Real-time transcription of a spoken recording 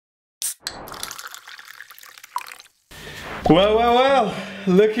Well, well, well,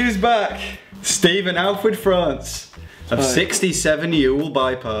 look who's back. Steve and Alfred France of 67 Ewell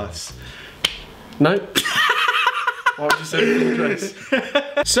Bypass. No. Why would you say the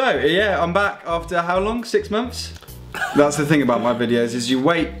address? So, yeah, I'm back after how long? 6 months? That's the thing about my videos, is you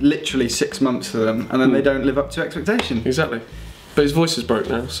wait literally 6 months for them and then they don't live up to expectation. Exactly. But his voice is broke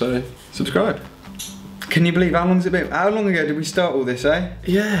now, so subscribe. Can you believe how long's it been? How long ago did we start all this, eh?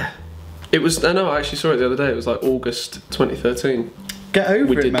 Yeah. It was, no, I actually saw it the other day. It was like August 2013. Get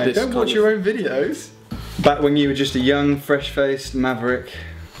over it, mate. Don't watch your own videos. Back when you were just a young, fresh-faced maverick,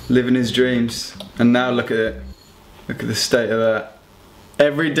 living his dreams. And now look at it. Look at the state of that.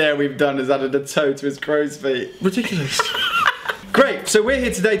 Every dare we've done has added a toe to his crow's feet. Ridiculous. Great, so we're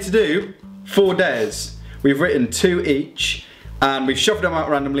here today to do 4 dares. We've written 2 each, and we've shuffled them out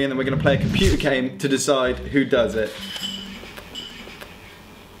randomly, and then we're going to play a computer game to decide who does it.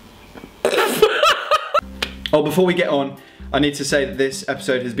 Oh, before we get on, I need to say that this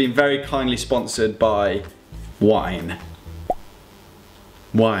episode has been very kindly sponsored by wine.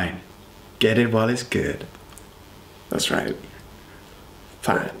 Wine. Get it while it's good. That's right.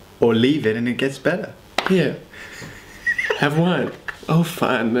 Fine. Or leave it and it gets better. Yeah. Have wine. Oh,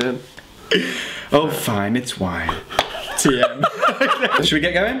 fine, man. Oh, fine, it's wine. TM. Should we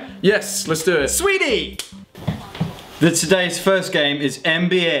get going? Yes, let's do it. Sweetie! Today's first game is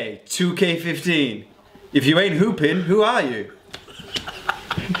NBA 2K15. If you ain't hooping, who are you?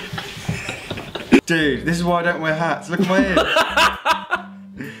 Dude, this is why I don't wear hats. Look at my ears.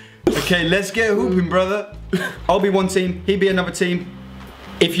 Okay, let's get hooping, brother. I'll be one team, he'll be another team.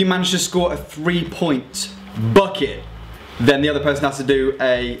 If you manage to score a 3-point bucket, then the other person has to do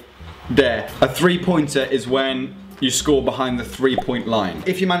a dare. A 3-pointer is when you score behind the 3-point line.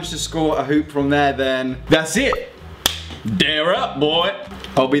 If you manage to score a hoop from there, then that's it. Dare up, boy.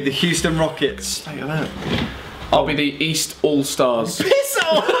 I'll be the Houston Rockets. Look at that. I'll be the East All-Stars. Piss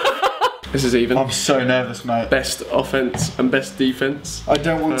off! This is even. I'm so nervous, mate. Best offense and best defense. I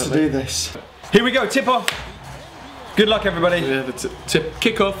don't want to do this. Here we go, tip off. Good luck, everybody. Yeah, the tip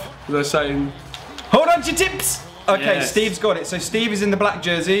kickoff, as they're saying. Hold on to your tips. Okay, Yes. Steve's got it. So Steve is in the black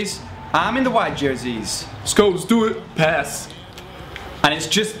jerseys. I'm in the white jerseys. Skulls, do it. Pass. And it's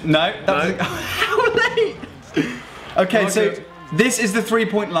just, no. That No. How late? Okay, so this is the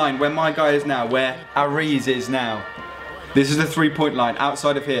 3-point line where my guy is now, where Ariz is now. This is the 3-point line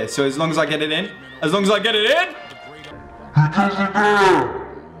outside of here. So as long as I get it in,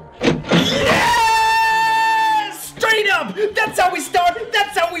 Yes! Straight up! That's how we start,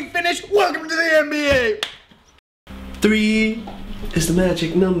 that's how we finish. Welcome to the NBA. 3 is the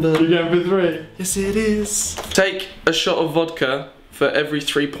magic number. You're going for 3? Yes, it is. Take a shot of vodka for every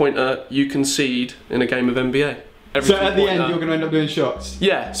 3-pointer you concede in a game of NBA. So at the end, you're going to end up doing shots?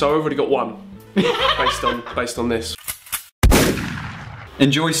 Yeah, so I've already got 1 based on this.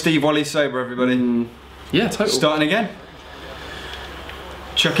 Enjoy Steve while he's sober, everybody. Yeah, totally. Starting again.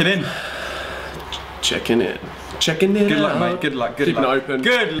 Chuck it in. Checking it. Checking it. Good luck, mate. Good luck. Good Keeping luck. it open.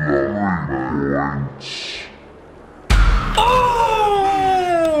 Good.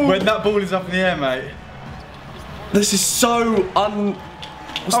 Oh! When that ball is up in the air, mate. This is so I'll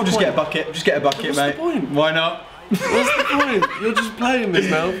just get a bucket. Just get a bucket, What's mate. the point? Why not? What's the point? You're just playing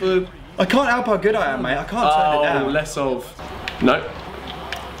this now for. I can't help how good I am, mate. I can't turn it down. Less of. No.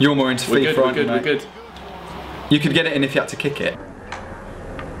 You're more into FIFA, aren't you, mate? We're good. You could get it in if you had to kick it.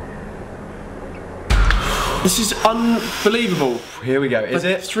 This is unbelievable. Here we go. Is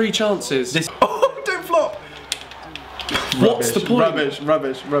it? 3 chances. This. Oh, don't flop. What's the point? Rubbish,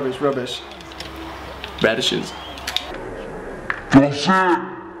 rubbish, rubbish, rubbish. Radishes.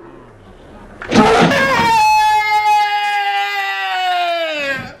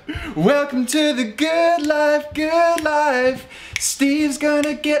 Welcome to the good life, good life. Steve's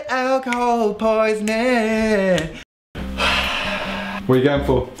gonna get alcohol poisoning. What are you going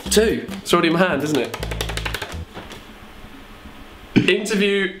for? 2. It's already in my hand, isn't it?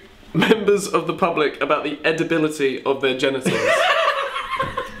 Interview members of the public about the edibility of their genitals.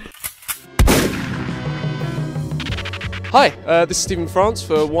 Hi, this is Stephen France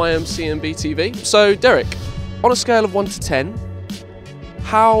for YMCMB TV. So, Derek, on a scale of 1 to 10,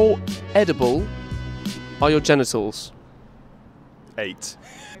 how edible are your genitals? 8.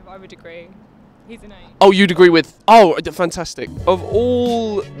 I would agree. He's an 8. Oh, you'd agree with... Oh, fantastic. Of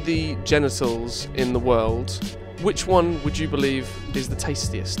all the genitals in the world, which one would you believe is the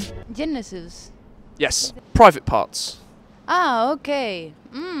tastiest? Genitals. Yes. Private parts. Ah, okay.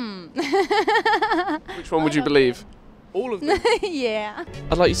 Which one would you believe? All of them? Yeah.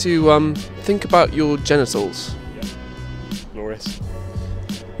 I'd like you to think about your genitals. Glorious.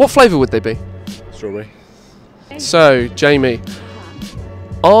 What flavour would they be? Strawberry. So, Jamie,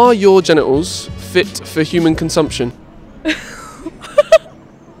 are your genitals fit for human consumption?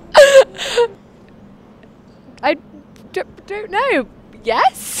 I don't know.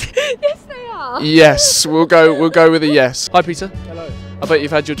 Yes? Yes, they are. Yes, we'll go with a yes. Hi, Peter. Hello. I bet you've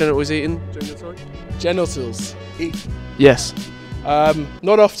had your genitals eaten during your time. Genitals. Eat. Yes.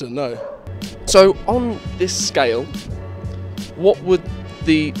 Not often, no. So, on this scale, what would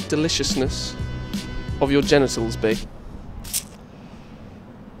the deliciousness of your genitals be?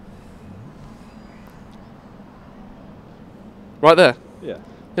 Right there? Yeah.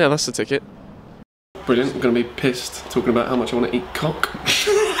 Yeah, that's the ticket. Brilliant. I'm going to be pissed talking about how much I want to eat cock.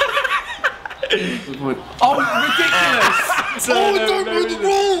 Oh, ridiculous! Don't know the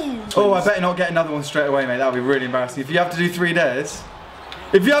rules! Oh, I better not get another one straight away, mate. That would be really embarrassing. If you have to do 3 days.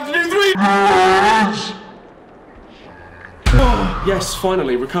 If you have to do 3 days! Oh, yes,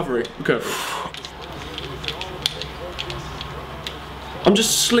 finally, recovery. I'm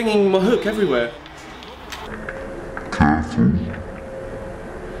just slinging my hook everywhere. I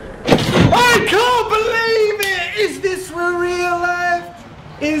can't believe it! Is this for real life?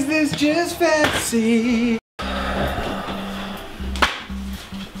 Is this just fantasy?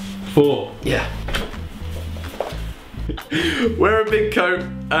 4. Yeah. Wear a big coat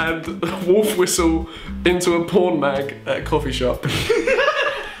and wolf whistle into a porn mag at a coffee shop.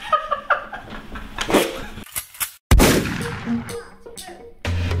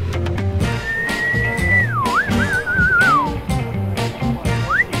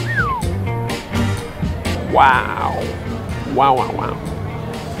 Wow. Wow, wow, wow.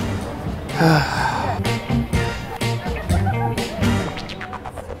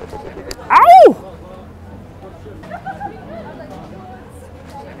 Ow!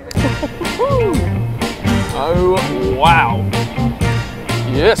 Oh, wow.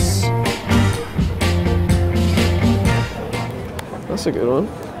 Yes. That's a good one.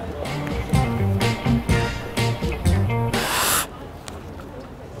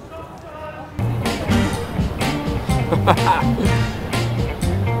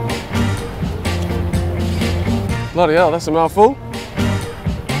 Bloody hell, that's a mouthful.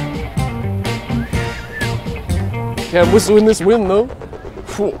 Can't whistle in this wind though.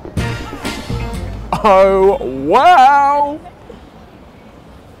 Oh, wow!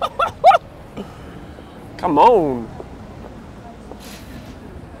 Come on.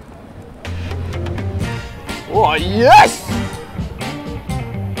 Oh, yes!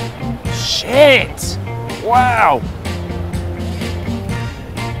 Shit! Wow!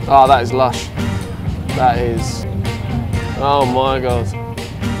 Oh, that is lush. That is. Oh my god.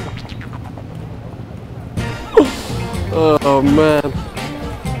 Oh man.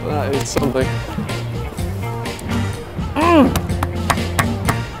 That is something.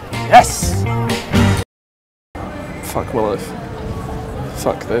 Yes! Fuck my life.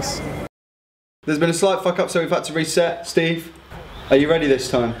 Fuck this. There's been a slight fuck up, so we've had to reset. Steve, are you ready this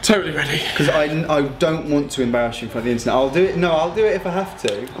time? Totally ready. Because I don't want to embarrass you in front of the internet. I'll do it. No, I'll do it if I have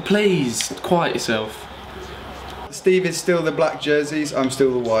to. Please, quiet yourself. Steve is still the black jerseys. I'm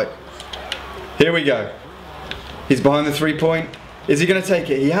still the white. Here we go. He's behind the 3-point. Is he going to take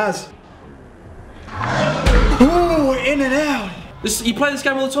it? He has. Ooh, in and out. You play this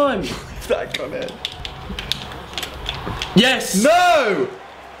game all the time. That got it. Yes. No.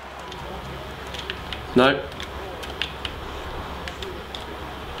 No.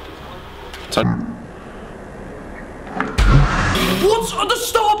 So. What's the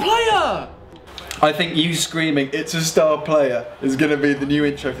star player? I think you screaming "It's a star player" is going to be the new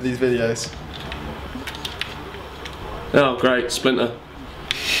intro for these videos. Oh great, Splinter.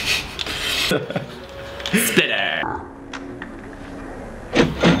 Splinter.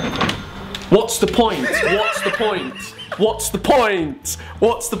 What's the point? What's the point? What's the point?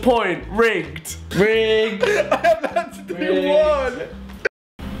 What's the point? Rigged. Rigged. I haven't had to do one.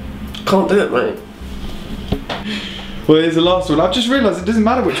 Can't do it, mate. Well, here's the last one. I've just realised it doesn't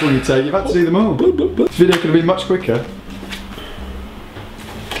matter which one you take. You've had to do them all. This video could have been much quicker.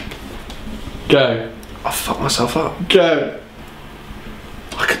 Go. I fucked myself up. Go.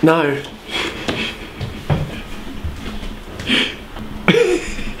 I could no.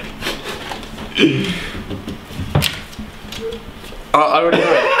 I already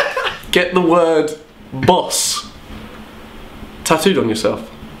know it. Get the word boss tattooed on yourself.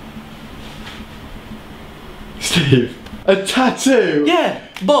 Steve. A tattoo? Yeah,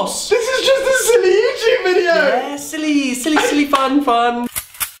 boss. This is just a silly YouTube video. Yeah, silly, fun.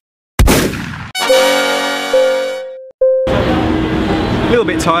 A little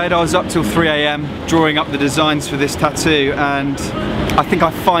bit tired. I was up till 3 AM drawing up the designs for this tattoo, and I think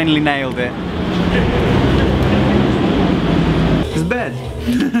I finally nailed it. It's bed.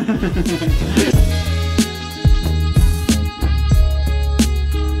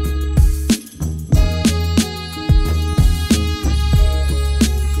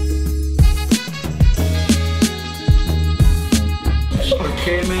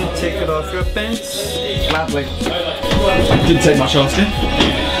 Okay, mate, take it off your pants. Gladly. Didn't take much asking.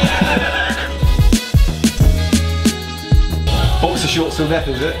 Boxer shorts till death,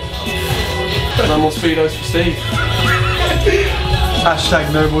 is it? No more speedos for Steve.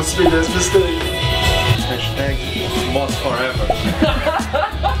 Hashtag no more speedos for Steve. Hashtag mods forever.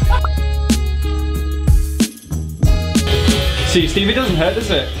 See, Steve, it doesn't hurt, does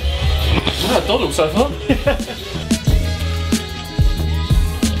it? No, Donald so far.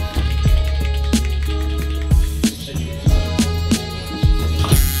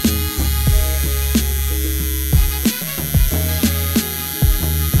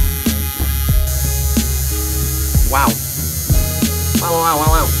 Wow. Wow, wow, wow,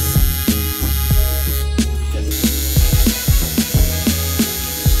 wow.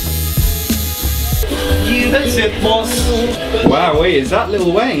 That's it, boss. Wow, wait, is that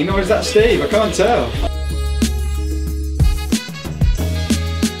Lil Wayne or is that Steve? I can't tell.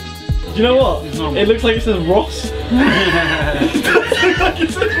 Do you know what? It looks like it says Ross. It looks like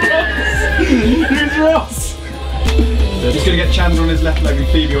it says Ross. Who's Ross? They're just gonna get Chandler on his left leg and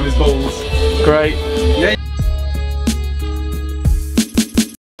Phoebe on his balls. Great. Yeah.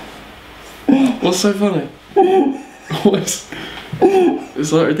 What's so funny?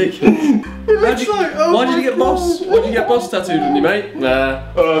 It's like ridiculous. Why did you get boss? Why did you get boss tattooed on you, mate?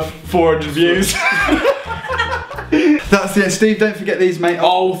 Nah. 400 views. That's it, Steve. Don't forget these, mate.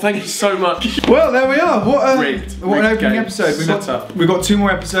 Oh, thank you so much. Well, there we are. What an Rigged opening game. episode. Set up. We've got 2 more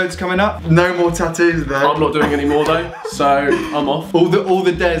episodes coming up. No more tattoos though. I'm not doing any more though, so I'm off. All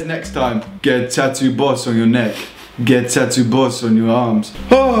the dares next time. Get tattoo boss on your neck. Get tattoo boss on your arms.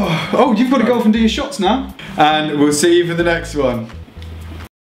 Oh, you've got to go off and do your shots now. And we'll see you for the next one.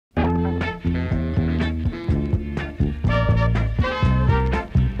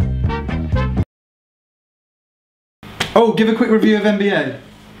 Oh, give a quick review of NBA.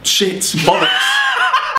 Shit, bollocks.